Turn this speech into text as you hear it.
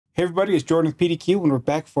Hey everybody, it's Jordan with PDQ, and we're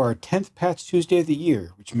back for our 10th Patch Tuesday of the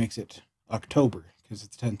year, which makes it October, because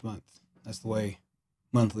it's the 10th month. That's the way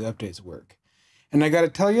monthly updates work. And I gotta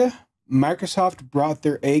tell you, Microsoft brought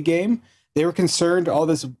their A game. They were concerned all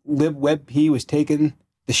this libwebp was taking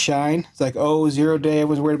the shine. It's like, oh, 0 day, I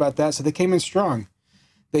was worried about that. So they came in strong.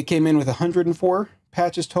 They came in with 104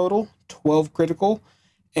 patches total, 12 critical,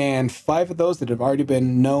 and 5 of those that have already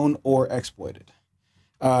been known or exploited.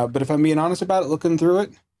 But if I'm being honest about it, looking through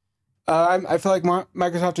it, I feel like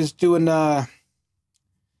Microsoft is doing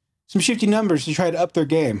some shifty numbers to try to up their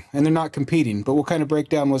game, and they're not competing. But we'll kind of break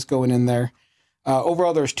down what's going in there.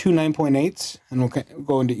 Overall, there's 2 9.8s, and we'll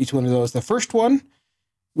go into each one of those. The first one,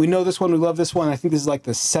 we know this one, we love this one. I think this is like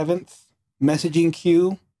the 7th messaging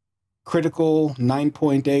queue critical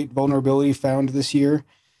 9.8 vulnerability found this year.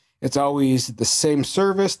 It's always the same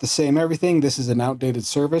service, the same everything. This is an outdated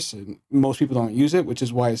service, and most people don't use it, which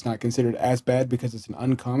is why it's not considered as bad, because it's an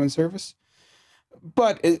uncommon service.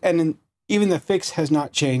 But, even the fix has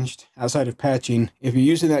not changed outside of patching. If you're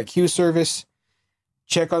using that queue service,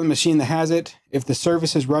 check on the machine that has it. If the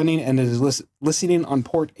service is running and it is listening on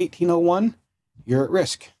port 1801, you're at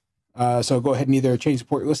risk. So go ahead and either change the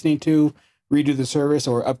port you're listening to, redo the service,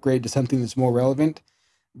 or upgrade to something that's more relevant.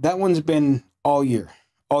 That one's been all year.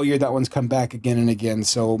 All year, that one's come back again and again,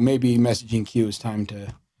 so maybe messaging queue is time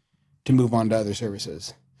to move on to other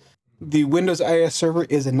services. The Windows IIS server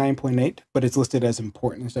is a 9.8, but it's listed as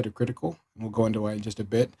important instead of critical. We'll go into why in just a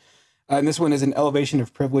bit. And this one is an elevation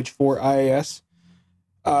of privilege for IIS.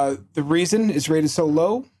 The reason it's rated so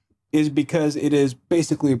low is because it is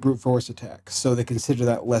basically a brute force attack, so they consider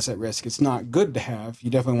that less at risk. It's not good to have. You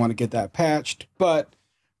definitely want to get that patched, but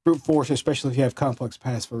brute force, especially if you have complex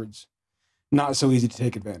passwords, not so easy to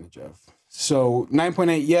take advantage of. So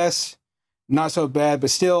 9.8, yes, not so bad, but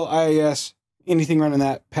still IIS, anything running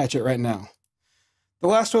that, patch it right now. The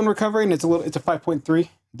last one we're covering, it's a 5.3.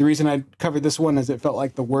 The reason I covered this one is it felt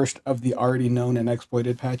like the worst of the already known and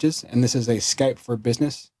exploited patches, and this is a Skype for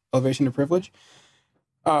Business elevation of privilege.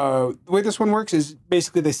 The way this one works is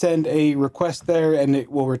basically they send a request there, and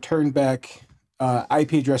it will return back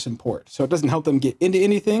IP address and port. So it doesn't help them get into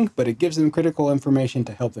anything, but it gives them critical information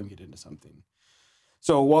to help them get into something.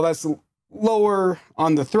 So while that's lower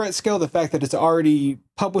on the threat scale, the fact that it's already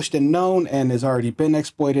published and known and has already been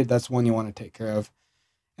exploited, that's one you want to take care of.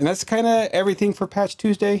 And that's kind of everything for Patch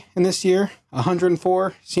Tuesday in this year.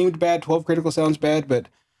 104 seemed bad, 12 critical sounds bad, but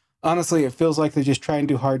honestly, it feels like they're just trying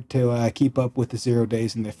too hard to keep up with the 0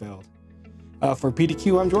 days, and they failed. For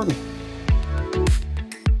PDQ, I'm Jordan.